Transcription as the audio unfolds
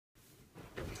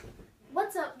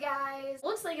What's up, guys?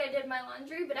 Looks like I did my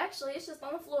laundry, but actually it's just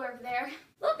on the floor over there.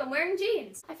 Look, I'm wearing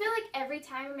jeans. I feel like every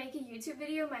time I make a YouTube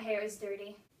video, my hair is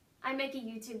dirty. I make a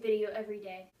YouTube video every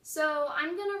day. So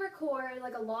I'm gonna record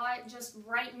like a lot just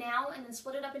right now and then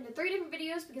split it up into 3 different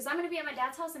videos because I'm gonna be at my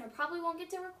dad's house and I probably won't get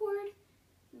to record.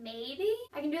 Maybe?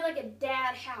 I can do like a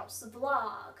dad house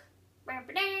vlog.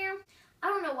 I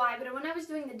don't know why, but when I was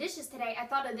doing the dishes today, I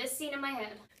thought of this scene in my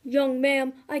head. Young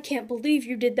ma'am, I can't believe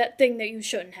you did that thing that you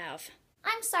shouldn't have.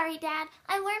 I'm sorry, Dad.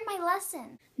 I learned my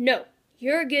lesson. No,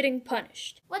 you're getting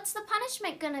punished. What's the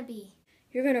punishment gonna be?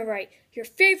 You're gonna write your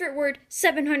favorite word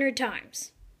 700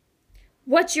 times.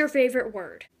 What's your favorite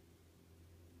word?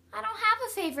 I don't have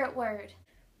a favorite word.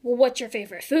 Well, what's your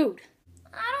favorite food?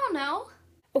 I don't know.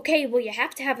 Okay, well, you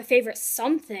have to have a favorite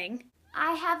something.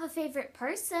 I have a favorite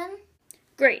person.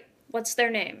 Great. What's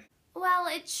their name? Well,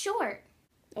 it's short.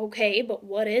 Okay, but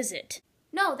what is it?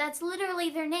 No, that's literally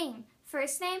their name.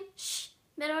 First name, sh,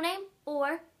 middle name,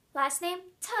 or last name,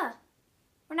 tuh.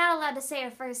 We're not allowed to say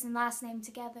our first and last name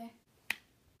together.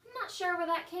 I'm not sure where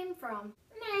that came from.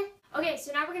 Meh. Okay,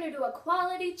 so now we're gonna do a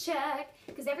quality check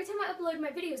because every time I upload my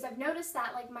videos, I've noticed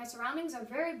that like my surroundings are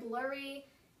very blurry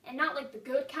and not like the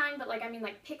good kind, but like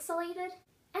pixelated,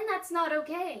 and that's not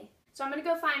okay. So I'm gonna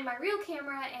go find my real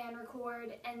camera and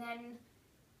record and then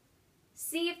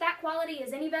see if that quality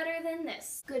is any better than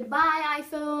this. Goodbye,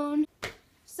 iPhone.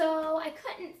 So I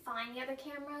couldn't find the other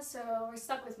camera, so we're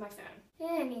stuck with my phone.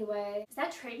 Anyway, is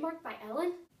that trademarked by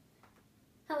Ellen?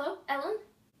 Hello, Ellen?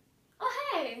 Oh,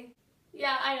 hey.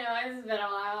 Yeah, I know, it's been a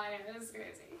while, I know, it's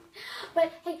crazy.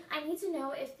 But hey, I need to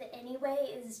know if the anyway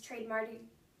is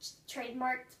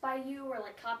trademarked by you or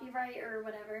like copyright or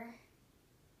whatever.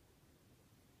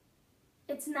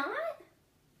 It's not?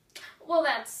 Well,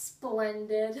 that's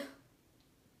splendid.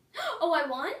 Oh, I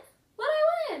won? What'd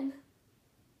I win?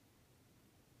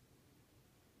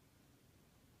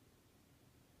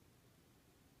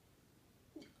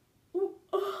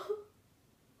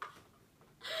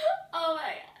 Oh my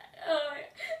god. Oh my god.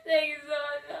 Thank you so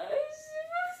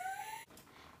much.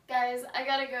 Guys, I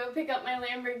gotta go pick up my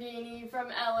Lamborghini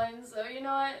from Ellen, so you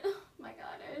know what? Oh my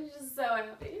god, I'm just so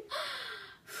happy.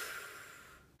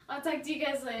 I'll talk to you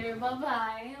guys later.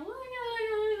 Bye-bye. Oh my god.